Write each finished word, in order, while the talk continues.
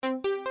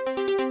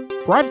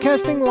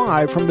Broadcasting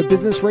live from the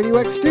Business Radio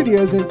X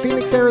studios in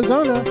Phoenix,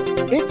 Arizona,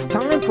 it's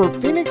time for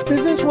Phoenix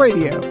Business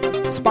Radio,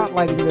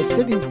 spotlighting the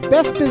city's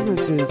best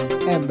businesses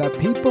and the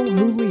people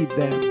who lead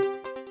them.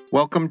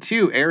 Welcome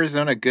to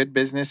Arizona Good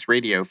Business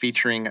Radio,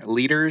 featuring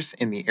leaders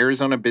in the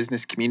Arizona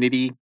business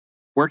community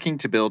working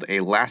to build a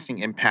lasting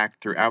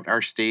impact throughout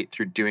our state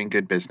through doing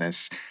good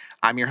business.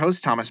 I'm your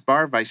host, Thomas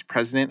Barr, Vice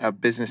President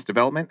of Business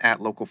Development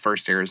at Local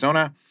First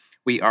Arizona.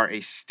 We are a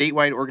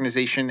statewide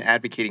organization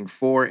advocating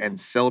for and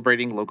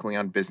celebrating locally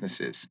owned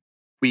businesses.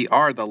 We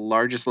are the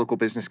largest local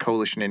business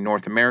coalition in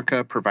North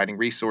America, providing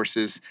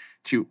resources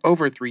to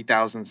over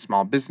 3,000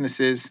 small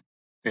businesses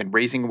and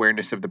raising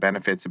awareness of the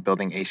benefits of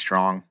building a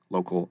strong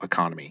local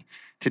economy.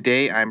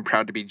 Today, I'm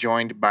proud to be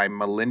joined by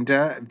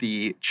Melinda,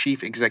 the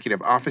Chief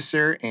Executive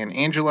Officer, and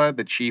Angela,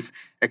 the Chief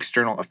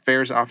External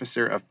Affairs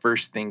Officer of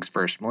First Things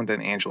First. Melinda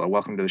and Angela,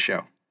 welcome to the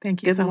show.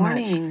 Thank you so much.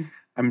 Good morning.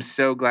 I'm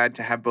so glad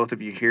to have both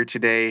of you here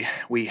today.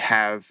 We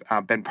have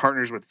been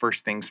partners with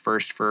First Things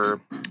First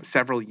for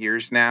several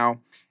years now,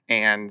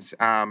 and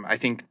I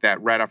think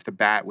that right off the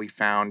bat, we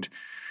found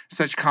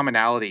such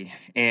commonality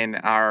in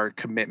our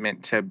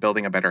commitment to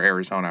building a better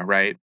Arizona,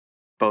 right?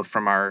 Both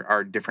from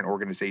our different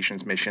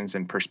organizations' missions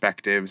and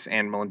perspectives,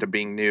 and Melinda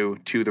being new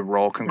to the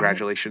role.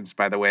 Congratulations,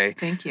 by the way.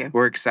 Thank you.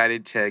 We're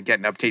excited to get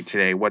an update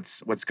today.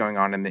 What's going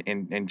on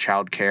in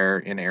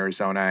childcare in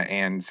Arizona,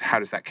 and how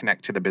does that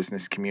connect to the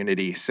business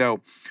community?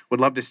 So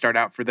would love to start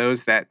out for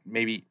those that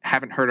maybe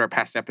haven't heard our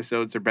past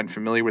episodes or been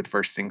familiar with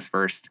First Things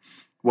First.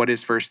 What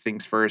is First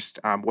Things First?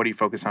 What do you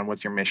focus on?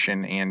 What's your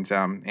mission? And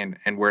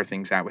where are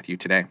things at with you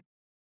today?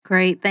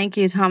 Great. Thank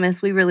you,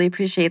 Thomas. We really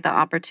appreciate the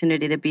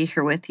opportunity to be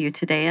here with you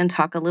today and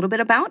talk a little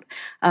bit about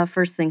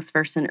First Things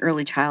First and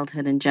early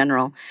childhood in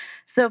general.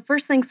 So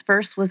First Things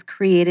First was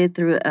created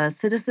through a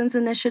citizens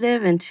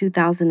initiative in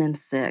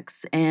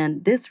 2006,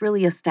 and this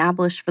really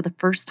established for the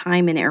first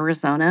time in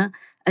Arizona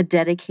a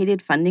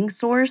dedicated funding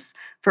source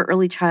for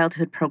early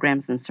childhood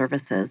programs and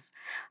services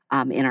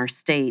in our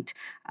state.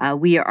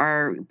 We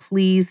are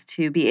pleased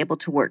to be able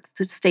to work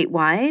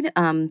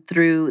statewide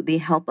through the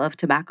help of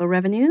tobacco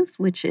revenues,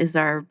 which is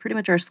pretty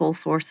much our sole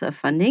source of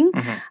funding.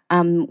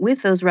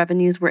 With those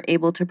revenues, we're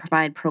able to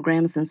provide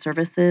programs and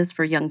services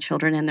for young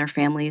children and their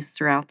families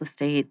throughout the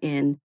state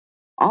in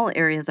all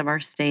areas of our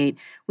state.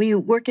 We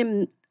work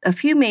in a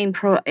few main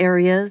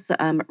areas: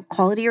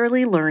 quality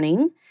early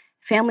learning,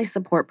 family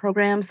support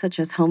programs such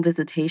as home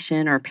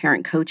visitation or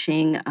parent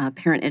coaching,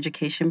 parent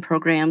education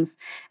programs,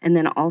 and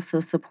then also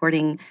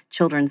supporting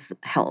children's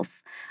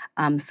health.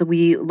 So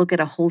we look at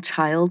a whole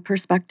child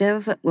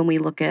perspective when we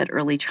look at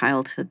early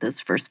childhood, those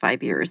first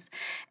 5 years.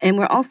 And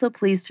we're also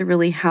pleased to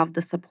really have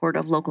the support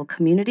of local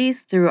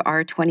communities through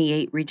our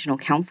 28 regional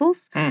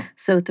councils.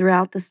 So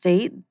throughout the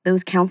state,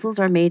 those councils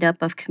are made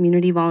up of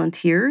community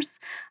volunteers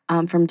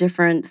from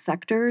different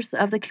sectors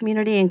of the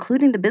community,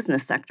 including the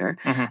business sector.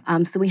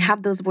 So we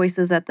have those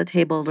voices at the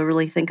table to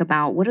really think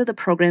about what are the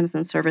programs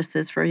and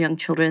services for young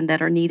children that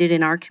are needed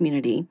in our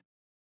community.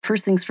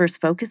 First Things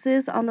First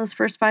focuses on those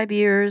first 5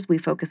 years. We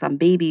focus on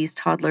babies,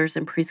 toddlers,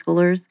 and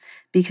preschoolers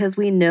because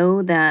we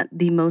know that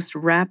the most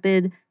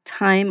rapid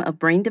time of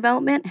brain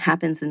development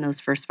happens in those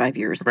first 5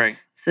 years. Right.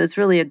 So it's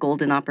really a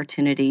golden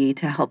opportunity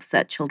to help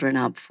set children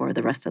up for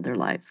the rest of their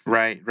lives.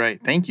 Right.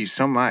 Thank you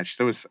so much.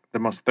 That was the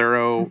most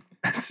thorough,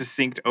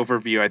 succinct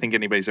overview I think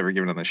anybody's ever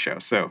given on this show.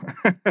 So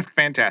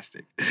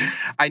fantastic.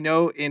 I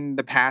know in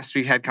the past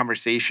we've had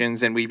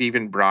conversations, and we've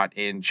even brought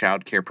in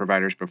childcare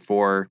providers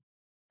before.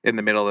 In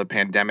the middle of the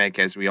pandemic,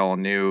 as we all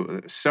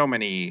knew, so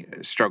many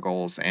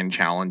struggles and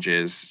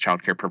challenges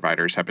childcare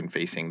providers have been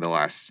facing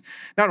not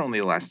only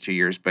the last 2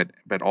 years,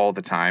 but all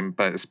the time,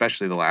 but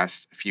especially the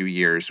last few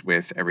years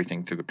with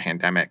everything through the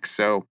pandemic.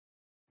 So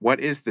what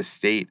is the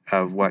state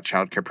of what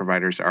childcare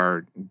providers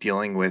are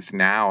dealing with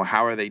now?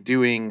 How are they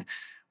doing?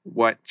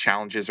 What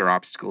challenges or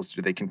obstacles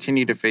do they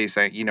continue to face?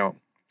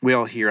 We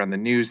all hear on the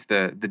news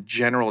the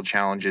general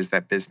challenges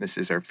that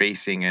businesses are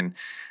facing, and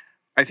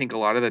I think a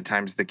lot of the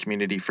times the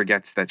community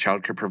forgets that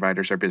childcare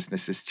providers are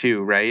businesses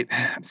too, right?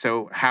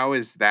 So how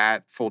is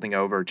that folding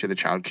over to the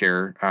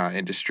childcare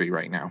industry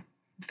right now?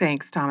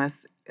 Thanks,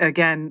 Thomas.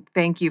 Again,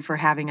 thank you for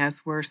having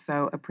us. We're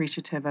so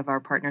appreciative of our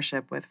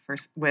partnership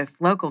with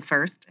Local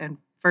First and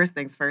First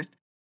Things First.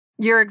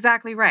 You're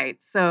exactly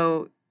right.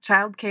 So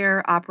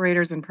childcare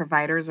operators and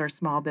providers are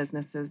small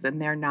businesses,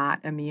 and they're not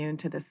immune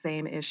to the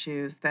same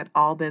issues that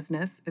all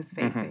business is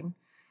facing.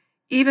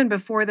 Even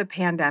before the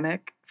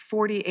pandemic,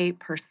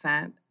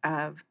 48%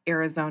 of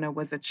Arizona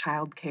was a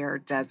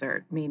childcare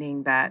desert,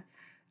 meaning that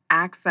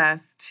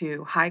access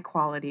to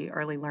high-quality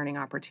early learning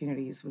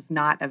opportunities was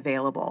not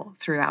available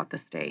throughout the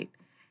state.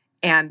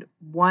 And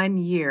 1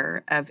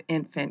 year of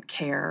infant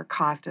care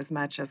cost as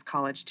much as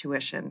college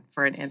tuition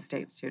for an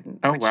in-state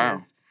student. Oh, wow.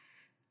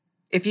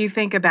 If you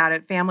think about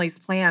it, families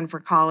plan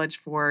for college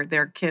for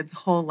their kids'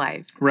 whole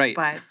life. Right.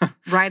 But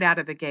right out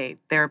of the gate,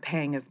 they're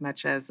paying as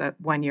much as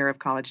 1 year of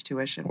college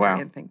tuition for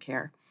infant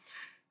care.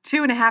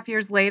 2.5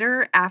 years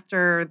later,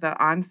 after the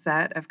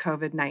onset of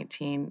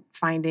COVID-19,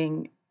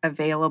 finding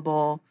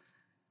available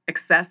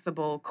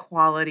accessible,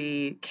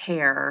 quality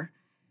care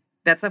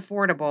that's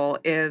affordable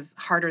is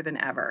harder than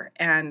ever.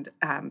 And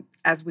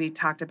as we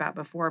talked about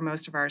before,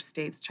 most of our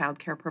state's child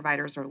care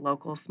providers are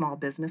local small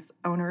business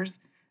owners.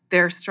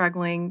 They're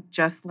struggling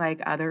just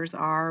like others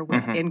are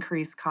with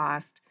increased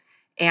cost.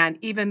 And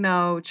even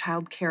though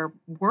child care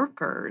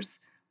workers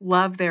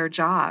love their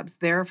jobs,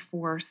 they're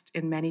forced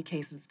in many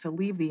cases to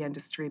leave the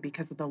industry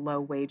because of the low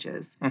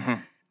wages.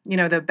 You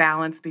know, the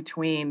balance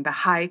between the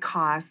high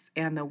costs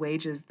and the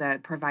wages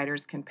that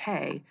providers can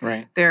pay.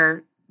 Right.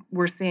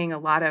 We're seeing a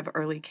lot of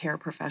early care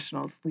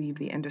professionals leave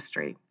the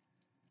industry.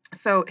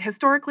 So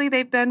historically,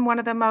 they've been one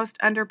of the most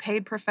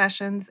underpaid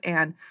professions,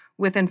 and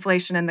with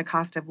inflation and the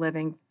cost of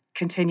living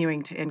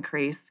continuing to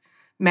increase,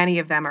 many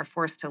of them are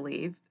forced to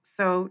leave.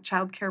 So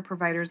child care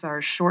providers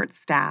are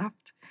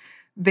short-staffed.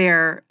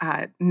 They're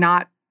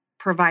not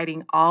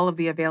providing all of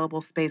the available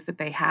space that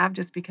they have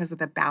just because of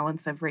the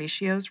balance of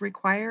ratios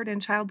required in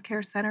child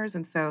care centers.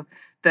 And so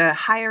the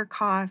higher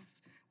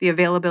costs, the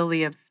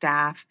availability of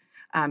staff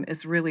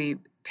is really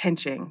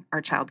pinching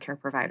our child care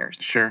providers.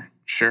 Sure.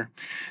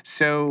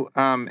 So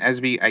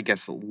as we, I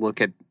guess, look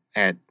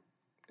at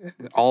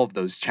all of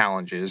those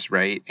challenges,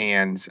 right?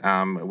 And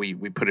we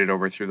put it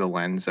over through the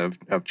lens of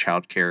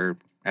childcare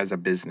as a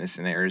business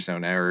in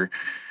Arizona, or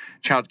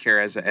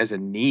childcare as a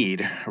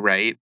need,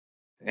 right?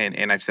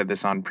 And I've said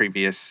this on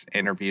previous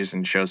interviews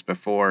and shows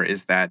before,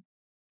 is that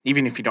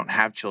even if you don't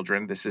have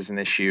children, this is an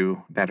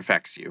issue that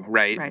affects you,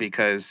 right?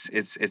 Because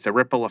it's a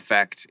ripple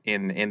effect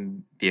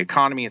in the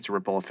economy. It's a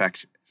ripple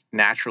effect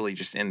naturally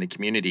just in the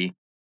community.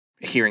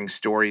 Hearing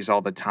stories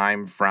all the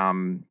time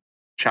from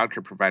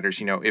childcare providers,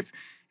 you know, if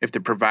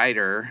the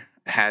provider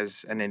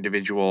has an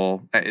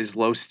individual that is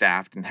low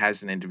staffed and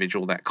has an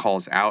individual that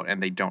calls out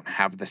and they don't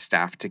have the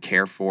staff to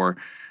care for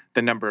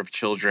the number of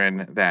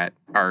children that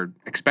are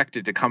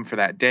expected to come for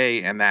that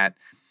day, and that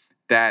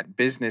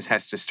business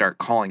has to start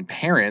calling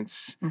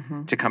parents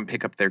to come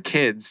pick up their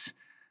kids,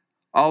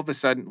 all of a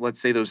sudden, let's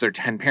say those are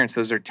 10 parents,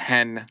 those are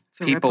 10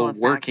 people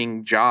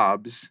working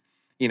jobs,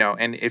 you know,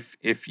 and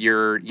if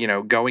you're, you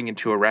know, going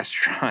into a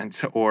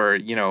restaurant or,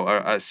 you know,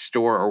 a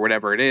store or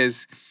whatever it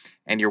is,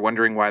 and you're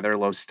wondering why they're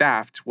low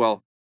staffed,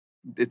 well,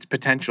 it's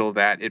potential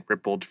that it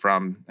rippled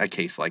from a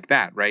case like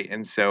that, right?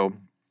 And so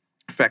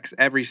affects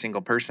every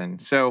single person.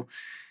 So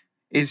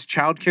is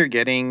childcare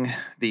getting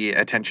the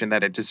attention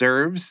that it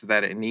deserves,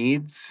 that it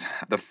needs,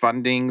 the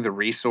funding, the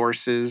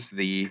resources,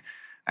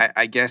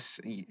 I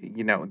guess,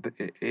 you know,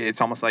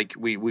 it's almost like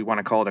we want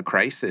to call it a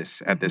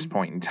crisis at this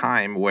point in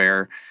time,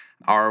 where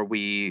are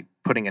we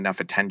putting enough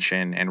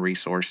attention and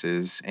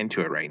resources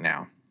into it right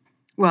now?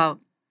 Well,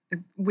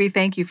 we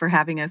thank you for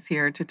having us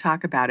here to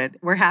talk about it.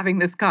 We're having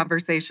this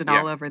conversation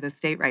all over the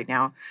state right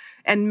now.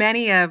 And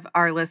many of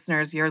our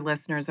listeners, your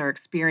listeners, are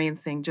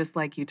experiencing, just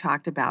like you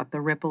talked about, the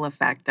ripple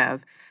effect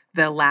of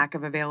the lack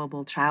of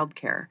available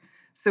childcare.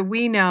 So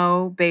we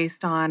know,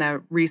 based on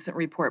a recent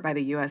report by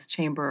the U.S.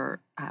 Chamber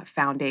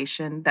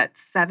Foundation, that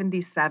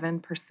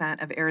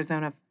 77% of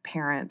Arizona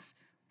parents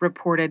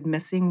reported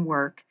missing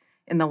work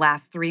in the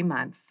last 3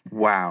 months.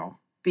 Wow.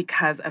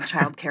 Because of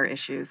childcare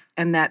issues,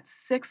 and that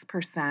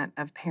 6%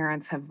 of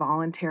parents have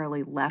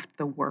voluntarily left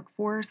the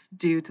workforce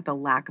due to the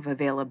lack of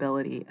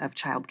availability of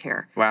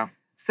childcare. Wow.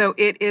 So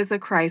it is a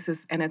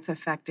crisis, and it's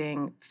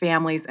affecting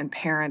families and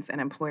parents and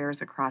employers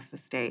across the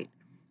state.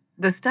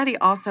 The study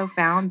also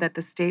found that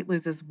the state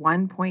loses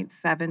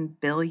 $1.7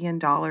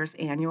 billion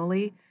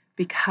annually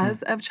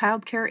because of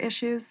childcare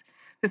issues.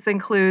 This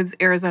includes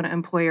Arizona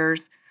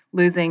employers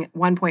losing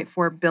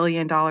 $1.4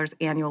 billion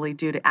annually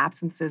due to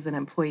absences and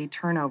employee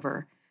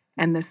turnover.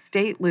 And the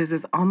state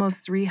loses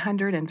almost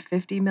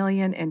 $350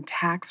 million in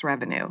tax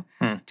revenue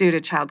due to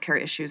childcare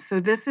issues.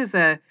 So this is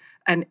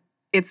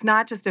it's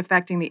not just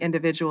affecting the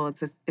individual,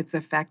 it's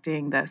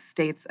affecting the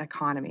state's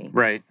economy.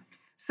 Right.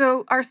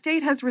 So our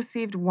state has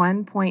received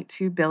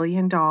 $1.2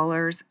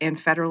 billion in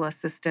federal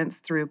assistance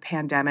through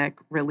pandemic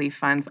relief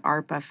funds,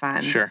 ARPA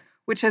funds. Sure.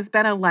 Which has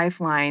been a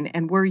lifeline,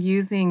 and we're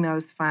using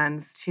those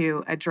funds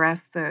to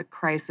address the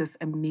crisis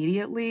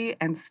immediately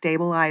and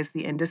stabilize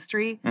the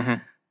industry.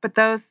 But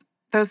those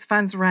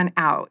funds run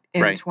out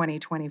in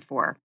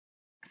 2024.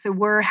 So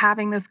we're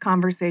having this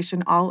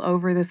conversation all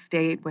over the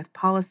state with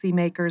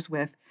policymakers,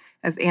 with,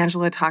 as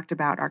Angela talked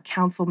about, our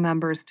council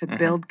members to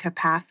build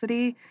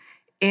capacity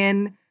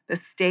in the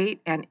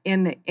state and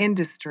in the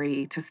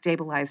industry to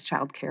stabilize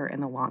childcare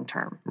in the long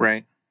term.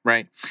 Right.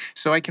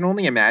 So I can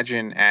only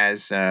imagine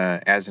as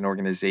an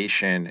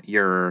organization,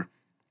 you're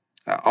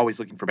always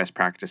looking for best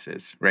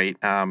practices, right?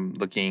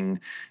 Looking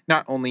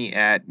not only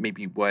at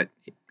maybe what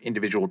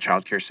individual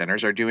childcare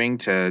centers are doing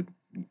to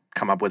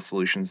come up with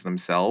solutions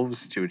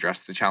themselves to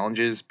address the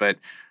challenges, but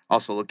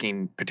also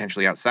looking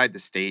potentially outside the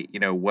state,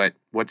 you know,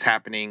 what's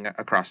happening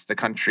across the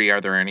country.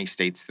 Are there any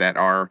states that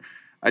are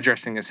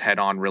addressing this head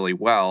on really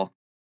well?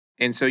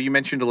 And so you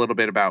mentioned a little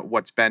bit about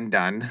what's been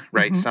done,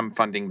 right? Some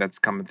funding that's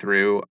come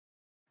through.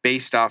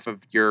 Based off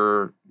of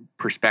your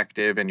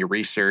perspective and your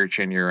research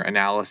and your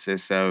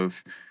analysis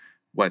of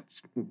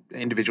what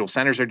individual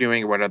centers are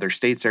doing or what other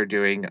states are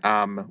doing.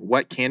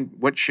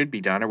 What should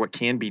be done or what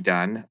can be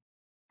done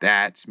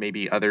that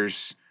maybe other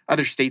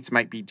states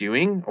might be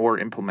doing or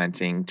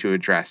implementing to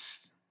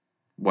address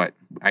what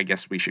I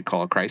guess we should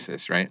call a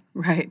crisis, right?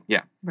 Right.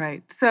 Yeah.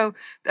 Right. So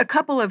a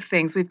couple of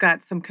things. We've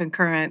got some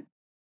concurrent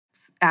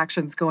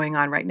actions going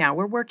on right now.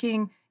 We're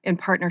working in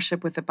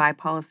partnership with the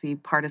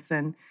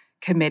Bipartisan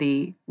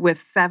Committee with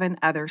 7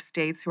 other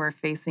states who are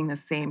facing the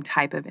same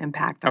type of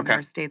impact on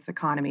our state's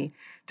economy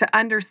to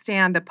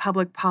understand the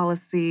public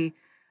policy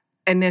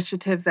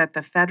initiatives at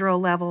the federal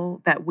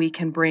level that we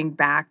can bring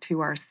back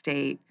to our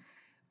state.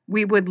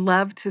 We would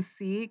love to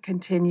see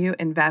continue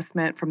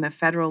investment from the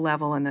federal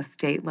level and the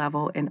state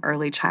level in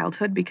early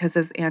childhood because,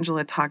 as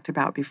Angela talked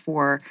about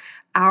before,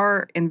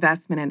 our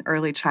investment in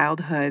early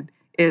childhood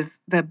is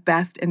the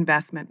best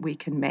investment we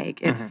can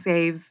make. It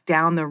saves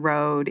down the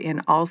road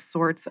in all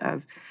sorts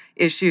of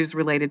issues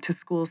related to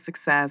school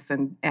success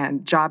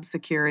and job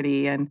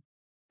security and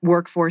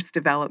workforce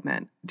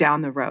development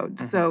down the road.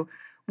 So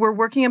we're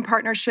working in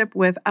partnership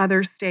with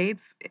other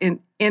states.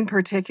 In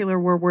particular,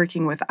 we're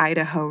working with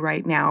Idaho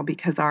right now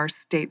because our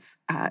state's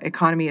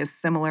economy is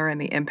similar and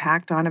the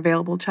impact on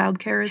available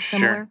childcare is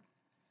similar. Sure.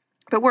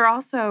 But we're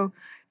also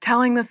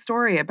telling the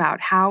story about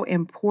how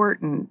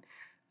important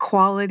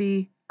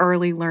quality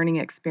early learning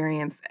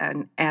experience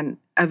and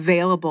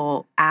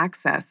available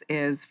access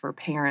is for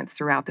parents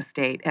throughout the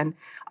state. And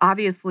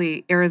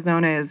obviously,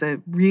 Arizona is a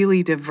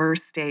really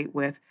diverse state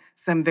with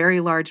some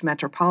very large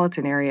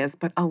metropolitan areas,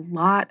 but a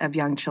lot of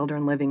young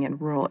children living in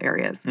rural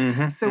areas.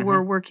 So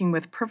we're working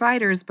with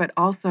providers, but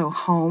also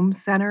home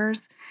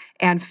centers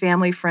and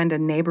family, friend,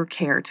 and neighbor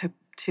care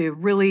to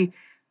really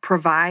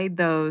provide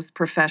those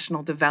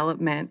professional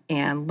development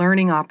and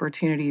learning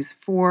opportunities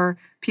for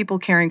people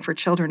caring for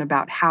children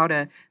about how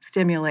to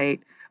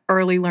stimulate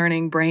early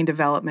learning, brain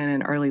development,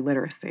 and early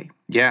literacy.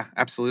 Yeah,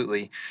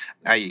 absolutely.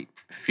 I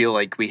feel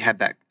like we had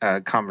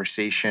that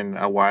conversation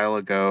a while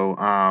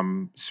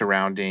ago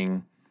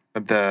surrounding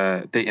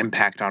the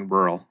impact on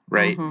rural,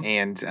 right?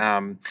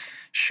 And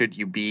should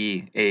you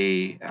be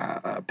a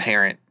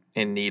parent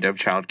in need of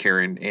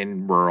childcare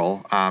in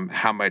rural,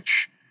 how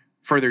much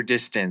further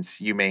distance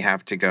you may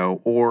have to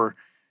go, or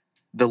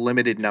the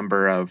limited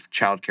number of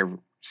childcare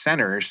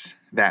centers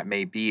that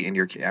may be in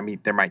your, I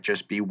mean, there might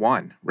just be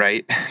one,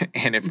 right?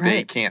 And if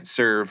they can't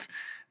serve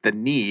the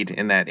need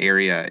in that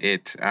area,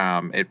 it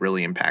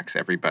really impacts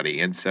everybody.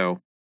 And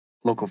so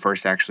Local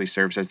First actually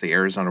serves as the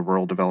Arizona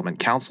Rural Development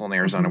Council in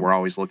Arizona. We're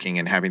always looking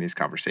and having these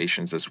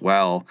conversations as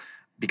well,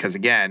 because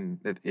again,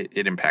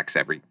 it impacts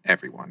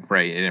everyone,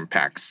 right? It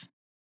impacts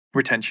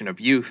retention of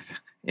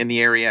youth in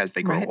the area as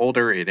they grow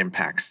older. It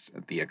impacts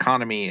the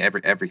economy,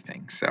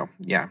 everything. So,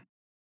 yeah.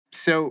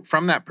 So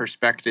from that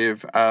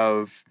perspective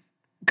of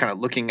kind of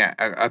looking at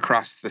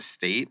across the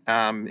state,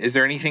 is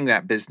there anything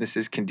that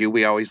businesses can do?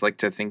 We always like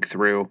to think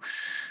through,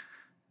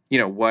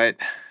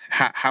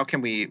 how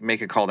can we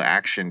make a call to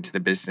action to the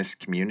business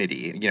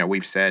community?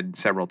 We've said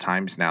several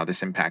times now,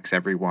 this impacts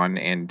everyone.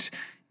 And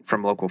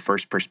from Local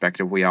First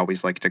perspective, we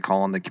always like to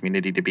call on the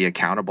community to be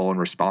accountable and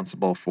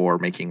responsible for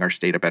making our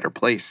state a better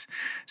place.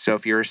 So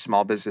if you're a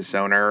small business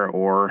owner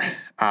or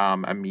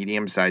a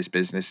medium-sized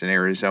business in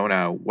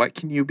Arizona, what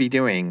can you be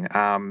doing?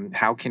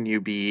 How can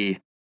you be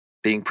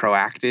being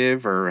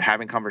proactive or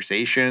having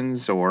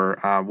conversations, or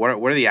what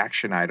are the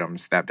action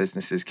items that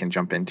businesses can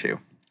jump into?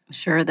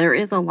 Sure, there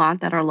is a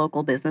lot that our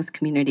local business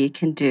community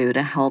can do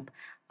to help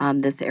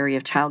this area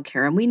of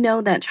childcare. And we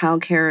know that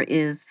childcare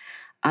is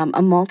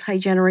a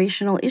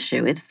multi-generational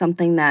issue. It's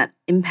something that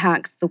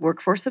impacts the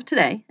workforce of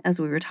today, as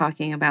we were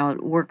talking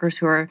about workers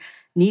who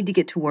need to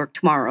get to work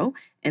tomorrow,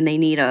 and they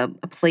need a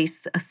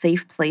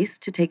safe place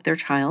to take their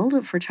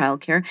child for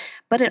childcare.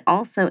 But it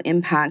also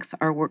impacts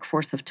our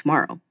workforce of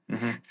tomorrow.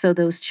 So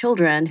those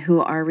children who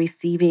are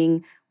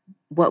receiving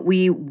what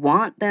we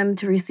want them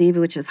to receive,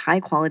 which is high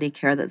quality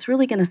care that's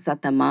really going to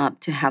set them up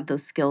to have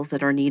those skills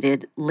that are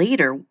needed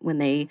later when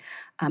they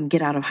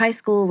get out of high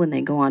school, when they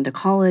go on to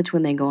college,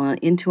 when they go on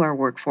into our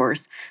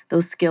workforce.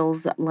 Those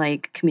skills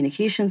like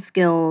communication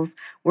skills,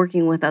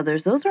 working with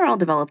others, those are all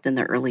developed in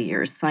the early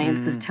years.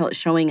 Science is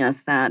showing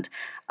us that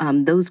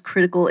those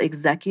critical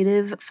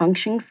executive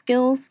functioning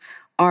skills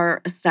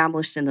are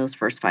established in those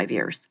first 5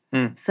 years.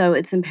 So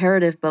it's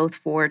imperative both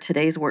for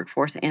today's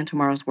workforce and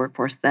tomorrow's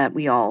workforce that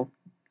we all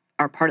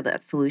are part of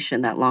that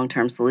solution, that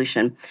long-term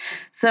solution.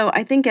 So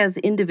I think as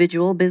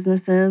individual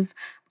businesses,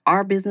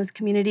 our business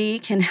community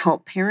can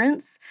help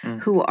parents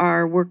who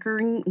are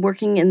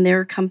working in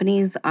their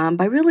companies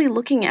by really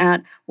looking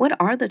at what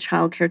are the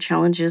childcare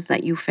challenges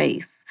that you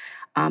face.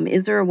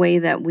 Is there a way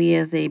that we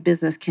as a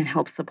business can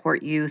help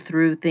support you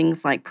through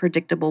things like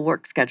predictable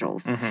work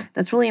schedules?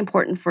 That's really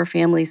important for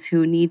families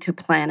who need to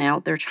plan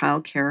out their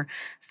childcare.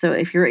 So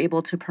if you're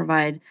able to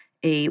provide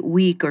a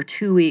week or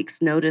 2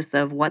 weeks notice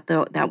of what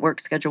that work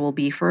schedule will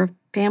be for a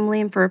family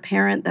and for a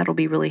parent, that'll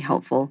be really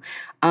helpful.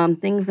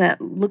 Things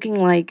that looking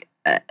like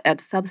at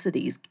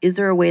subsidies. Is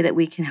there a way that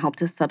we can help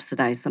to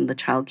subsidize some of the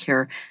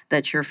childcare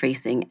that you're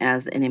facing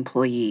as an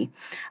employee?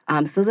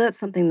 So that's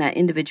something that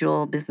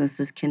individual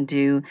businesses can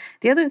do.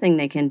 The other thing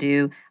they can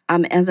do,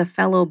 as a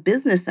fellow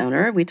business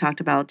owner, we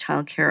talked about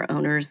childcare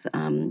owners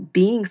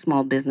being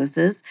small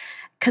businesses.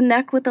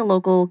 Connect with the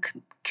local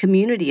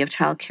community of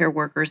childcare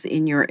workers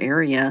in your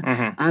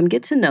area.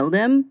 Get to know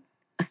them,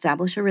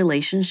 establish a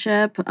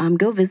relationship,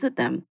 go visit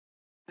them.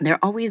 They're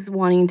always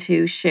wanting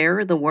to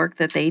share the work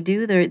that they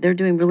do. They're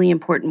doing really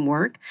important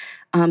work.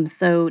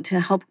 So to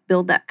help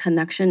build that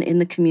connection in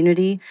the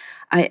community,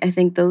 I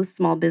think those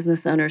small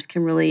business owners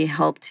can really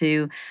help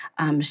to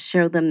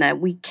show them that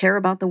we care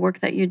about the work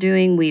that you're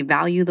doing. We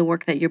value the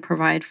work that you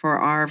provide for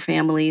our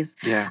families.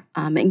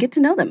 And get to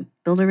know them,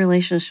 build a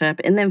relationship.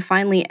 And then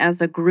finally,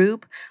 as a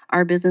group,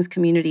 our business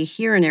community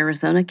here in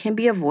Arizona can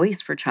be a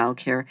voice for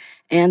childcare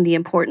and the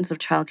importance of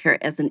childcare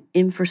as an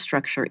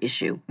infrastructure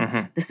issue.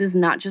 This is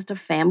not just a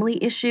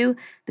family issue.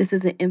 This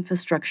is an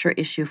infrastructure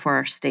issue for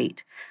our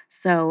state.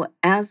 So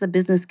as a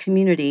business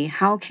community,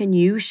 how can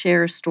you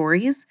share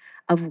stories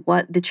of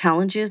what the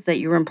challenges that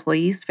your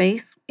employees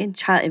face in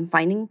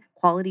finding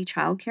quality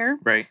childcare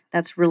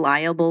that's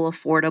reliable,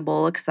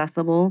 affordable,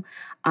 accessible?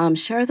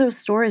 Share those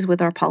stories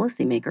with our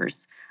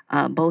policymakers,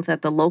 both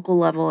at the local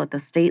level, at the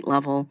state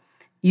level.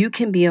 You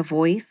can be a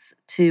voice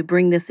to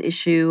bring this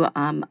issue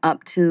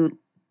up to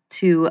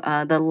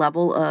the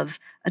level of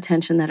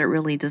attention that it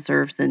really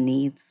deserves and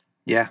needs.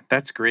 Yeah,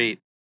 that's great.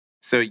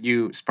 So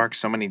you sparked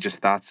so many just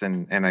thoughts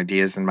and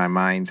ideas in my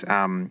mind.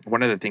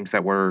 One of the things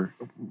that we're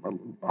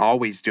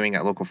always doing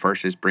at Local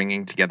First is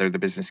bringing together the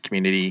business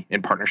community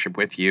in partnership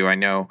with you, I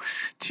know,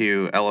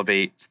 to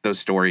elevate those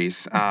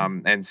stories.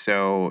 And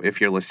so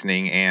if you're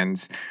listening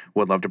and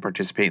would love to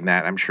participate in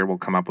that, I'm sure we'll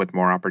come up with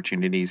more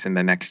opportunities in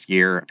the next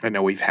year. I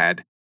know we've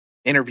had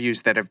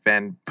interviews that have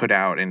been put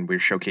out and we're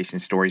showcasing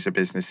stories of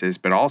businesses,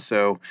 but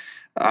also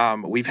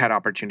we've had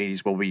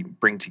opportunities where we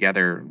bring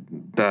together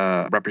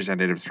the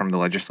representatives from the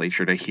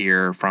legislature to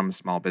hear from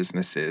small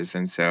businesses.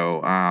 And so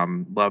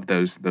love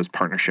those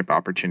partnership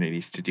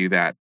opportunities to do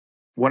that.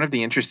 One of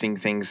the interesting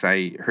things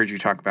I heard you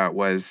talk about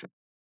was,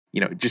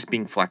 just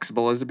being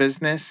flexible as a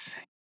business,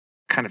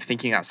 kind of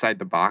thinking outside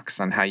the box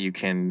on how you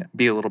can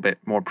be a little bit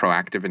more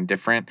proactive and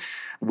different.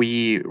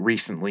 We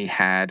recently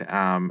had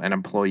an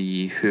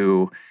employee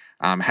who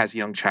has a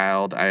young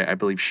child. I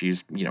believe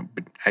she's,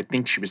 I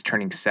think she was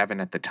turning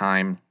 7 at the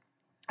time.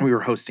 We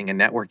were hosting a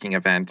networking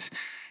event,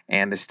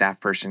 and the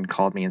staff person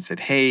called me and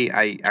said, "Hey,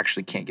 I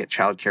actually can't get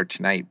childcare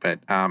tonight, but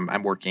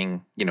I'm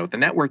working, the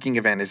networking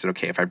event. Is it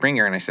okay if I bring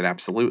her?" And I said,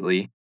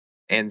 "Absolutely."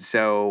 And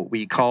so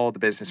we called the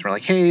business. And we're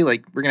like, "Hey, we're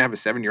going to have a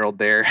 7-year-old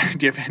there.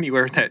 Do you have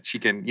anywhere that she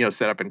can,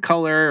 set up in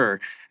color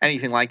or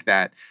anything like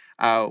that?"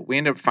 We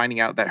ended up finding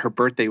out that her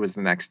birthday was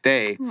the next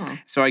day.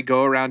 So I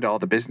go around to all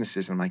the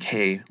businesses and I'm like,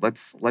 "Hey,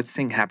 let's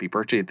sing happy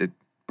birthday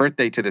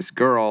to this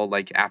girl,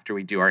 after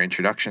we do our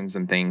introductions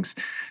and things."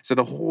 So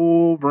the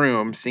whole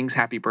room sings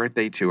happy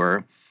birthday to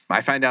her.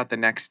 I find out the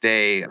next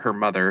day, her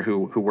mother,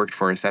 who worked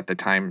for us at the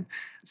time,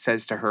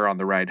 says to her on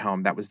the ride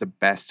home, "That was the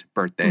best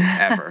birthday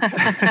ever."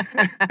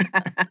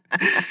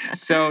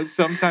 So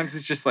sometimes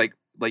it's just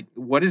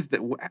what is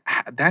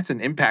that's an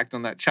impact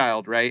on that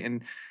child, right?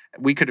 And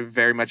we could have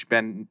very much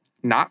been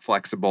not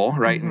flexible,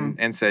 right?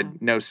 And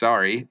said, "No,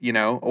 sorry,"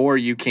 or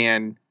you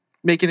can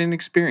make it an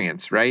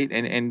experience, right?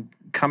 And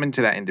come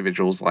into that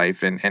individual's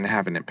life and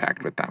have an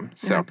impact with them.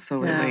 So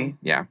absolutely.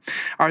 Yeah.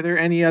 Are there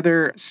any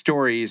other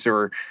stories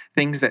or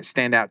things that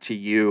stand out to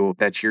you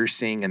that you're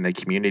seeing in the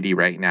community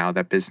right now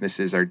that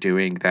businesses are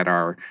doing that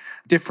are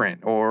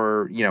different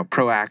or,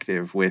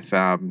 proactive with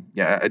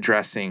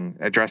addressing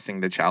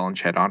the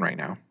challenge head on right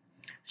now?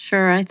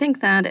 Sure. I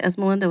think that, as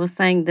Melinda was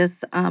saying,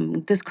 this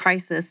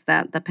crisis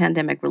that the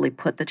pandemic really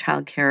put the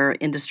childcare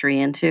industry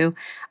into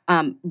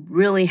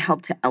really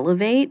helped to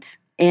elevate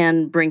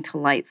and bring to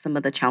light some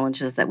of the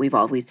challenges that we've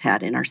always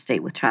had in our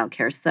state with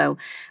childcare. So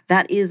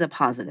that is a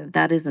positive.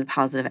 That is a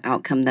positive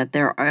outcome, that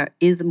there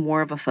is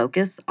more of a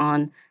focus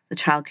on the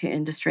childcare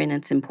industry and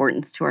its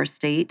importance to our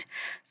state.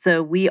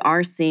 So we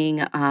are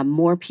seeing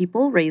more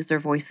people raise their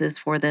voices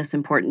for this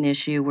important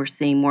issue. We're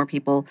seeing more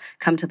people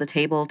come to the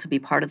table to be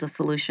part of the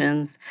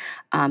solutions.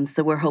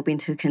 So we're hoping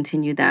to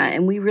continue that.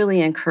 And we really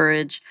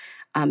encourage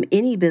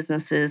any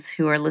businesses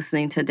who are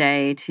listening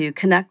today to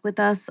connect with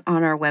us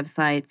on our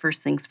website,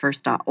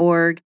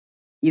 firstthingsfirst.org.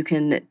 You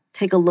can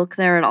take a look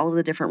there at all of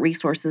the different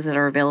resources that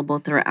are available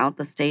throughout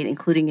the state,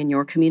 including in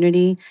your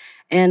community.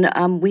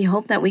 And we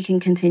hope that we can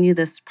continue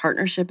this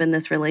partnership and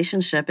this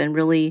relationship and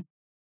really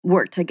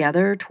work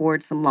together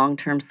towards some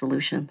long-term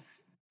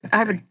solutions.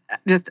 I would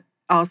just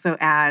also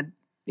add,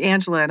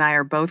 Angela and I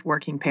are both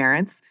working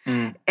parents,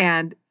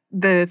 and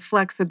the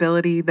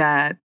flexibility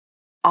that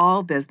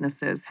all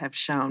businesses have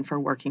shown for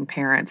working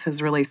parents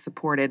has really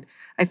supported,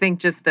 I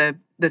think, just the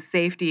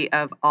safety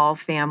of all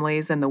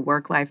families and the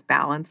work-life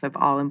balance of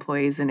all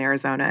employees in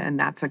Arizona, and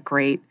that's a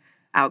great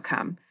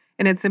outcome.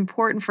 And it's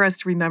important for us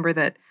to remember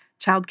that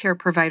childcare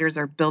providers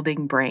are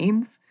building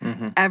brains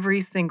Mm-hmm.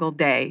 every single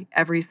day,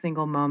 every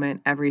single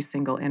moment, every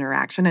single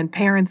interaction, and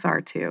parents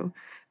are too.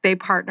 They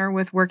partner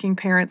with working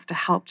parents to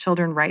help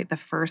children write the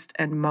first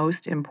and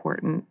most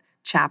important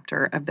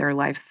chapter of their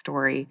life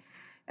story.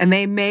 And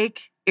they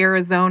make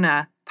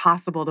Arizona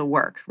possible to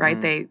work,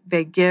 right?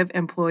 They give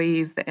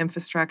employees the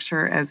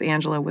infrastructure, as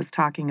Angela was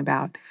talking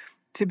about,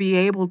 to be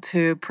able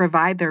to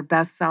provide their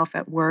best self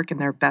at work and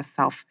their best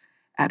self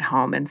at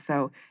home. And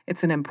so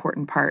it's an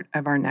important part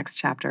of our next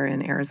chapter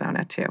in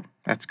Arizona too.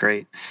 That's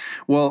great.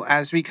 Well,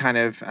 as we kind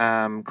of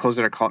close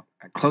out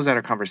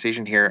our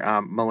conversation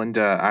here,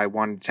 Melinda, I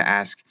wanted to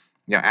ask,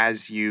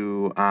 as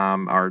you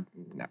are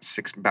about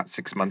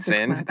 6 months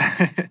in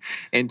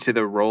into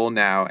the role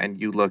now, and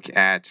you look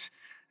at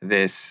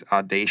this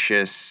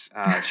audacious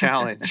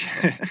challenge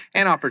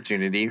and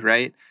opportunity,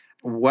 right?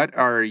 What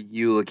are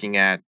you looking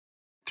at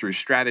through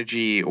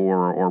strategy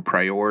or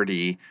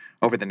priority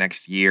over the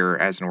next year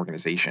as an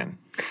organization?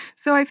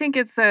 So I think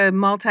it's a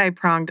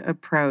multi-pronged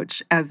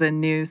approach. As a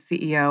new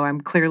CEO, I'm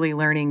clearly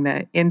learning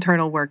the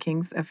internal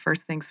workings of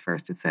First Things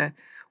First. It's a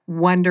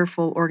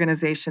wonderful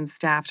organization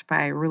staffed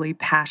by really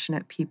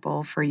passionate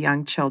people for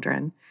young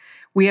children.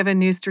 We have a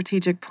new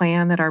strategic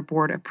plan that our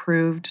board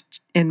approved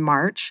in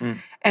March.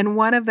 And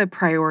one of the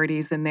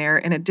priorities in there,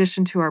 in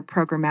addition to our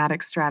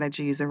programmatic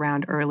strategies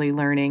around early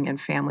learning and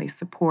family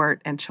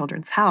support and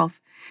children's health,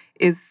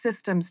 is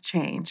systems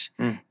change.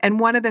 And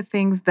one of the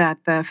things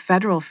that the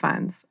federal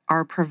funds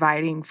are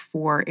providing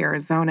for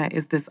Arizona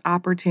is this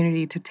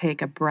opportunity to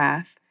take a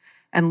breath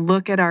and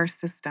look at our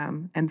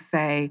system and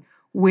say,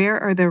 where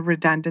are the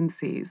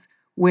redundancies?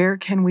 Where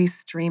can we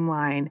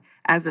streamline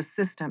as a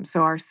system?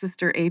 So our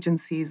sister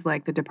agencies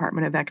like the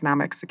Department of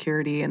Economic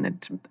Security and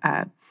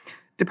the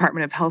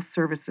Department of Health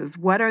Services,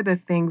 what are the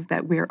things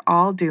that we're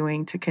all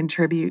doing to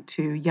contribute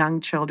to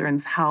young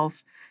children's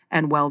health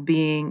and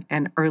well-being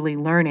and early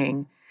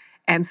learning,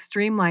 and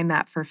streamline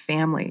that for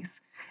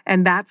families?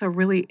 And that's a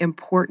really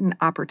important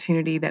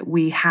opportunity that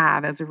we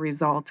have as a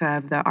result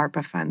of the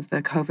ARPA funds,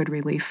 the COVID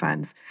relief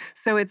funds.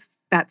 So it's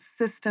that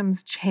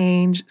systems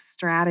change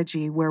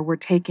strategy where we're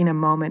taking a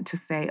moment to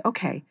say,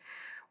 okay,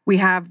 we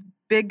have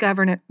big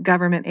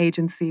government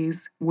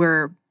agencies.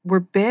 We're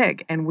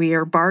big and we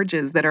are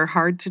barges that are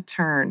hard to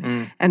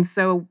turn. And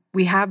so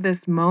we have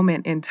this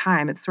moment in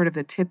time. It's sort of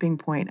the tipping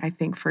point, I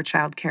think, for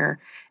childcare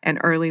and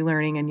early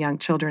learning and young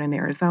children in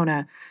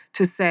Arizona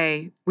to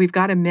say, we've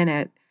got a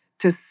minute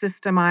to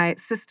streamline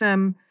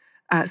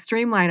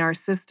our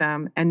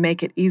system and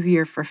make it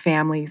easier for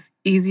families,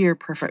 easier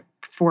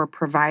for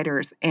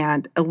providers,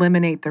 and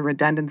eliminate the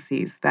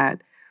redundancies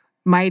that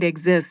might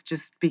exist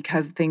just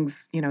because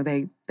things,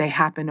 they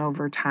happen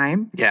over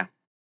time. Yeah.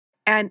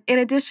 And in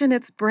addition,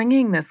 it's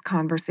bringing this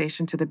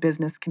conversation to the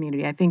business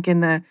community. I think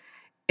in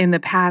the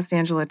past,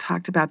 Angela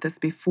talked about this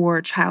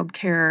before,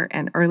 childcare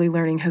and early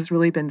learning has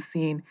really been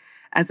seen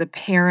as a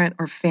parent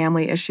or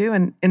family issue,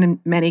 and in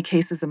many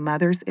cases, a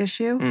mother's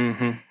issue.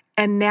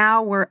 And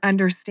now we're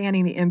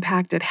understanding the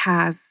impact it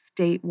has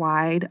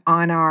statewide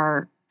on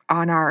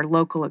our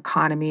local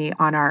economy,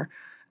 on our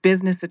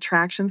business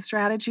attraction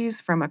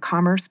strategies from a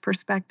commerce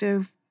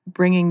perspective,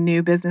 bringing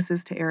new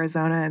businesses to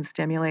Arizona and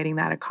stimulating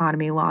that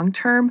economy long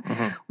term.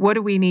 What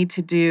do we need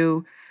to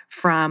do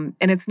and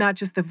it's not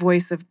just the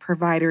voice of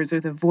providers or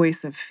the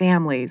voice of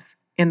families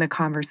in the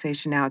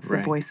conversation now, it's the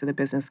voice of the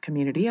business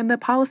community and the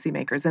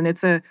policymakers. And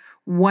it's a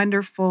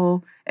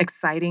wonderful,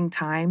 exciting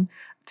time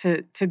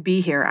to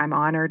be here. I'm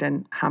honored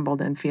and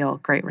humbled and feel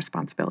great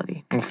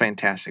responsibility. Well,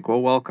 fantastic.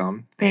 Well,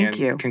 welcome. Thank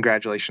you.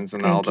 Congratulations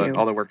on all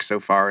the work so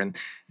far. And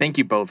thank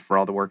you both for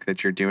all the work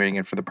that you're doing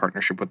and for the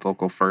partnership with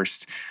Local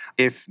First.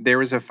 If there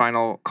was a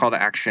final call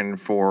to action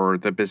for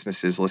the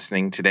businesses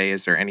listening today,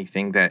 is there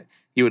anything that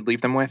you would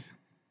leave them with?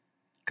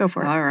 Go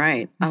for it. All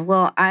right.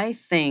 Well, I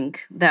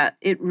think that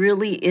it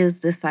really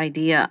is this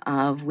idea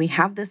of we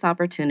have this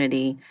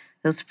opportunity.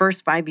 Those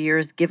first 5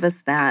 years give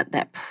us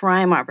that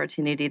prime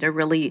opportunity to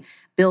really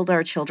build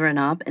our children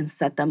up and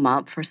set them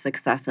up for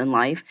success in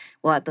life.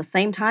 Well, at the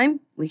same time,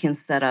 we can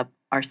set up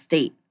our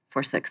state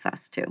for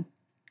success too.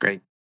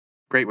 Great.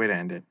 Great way to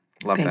end it.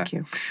 Love that. Thank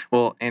you.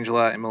 Well,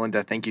 Angela and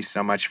Melinda, thank you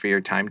so much for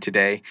your time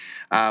today.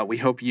 We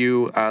hope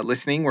you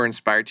listening were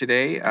inspired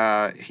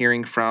today,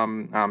 hearing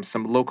from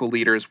some local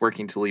leaders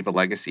working to leave a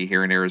legacy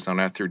here in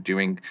Arizona through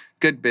doing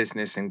good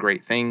business and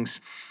great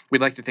things.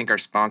 We'd like to thank our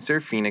sponsor,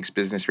 Phoenix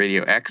Business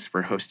Radio X,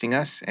 for hosting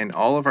us, and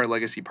all of our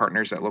legacy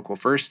partners at Local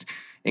First,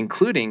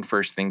 including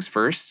First Things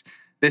First.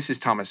 This is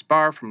Thomas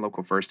Barr from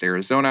Local First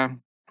Arizona,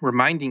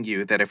 reminding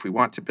you that if we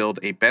want to build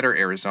a better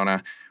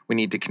Arizona, we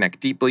need to connect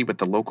deeply with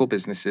the local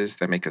businesses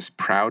that make us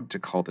proud to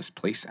call this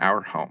place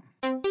our home.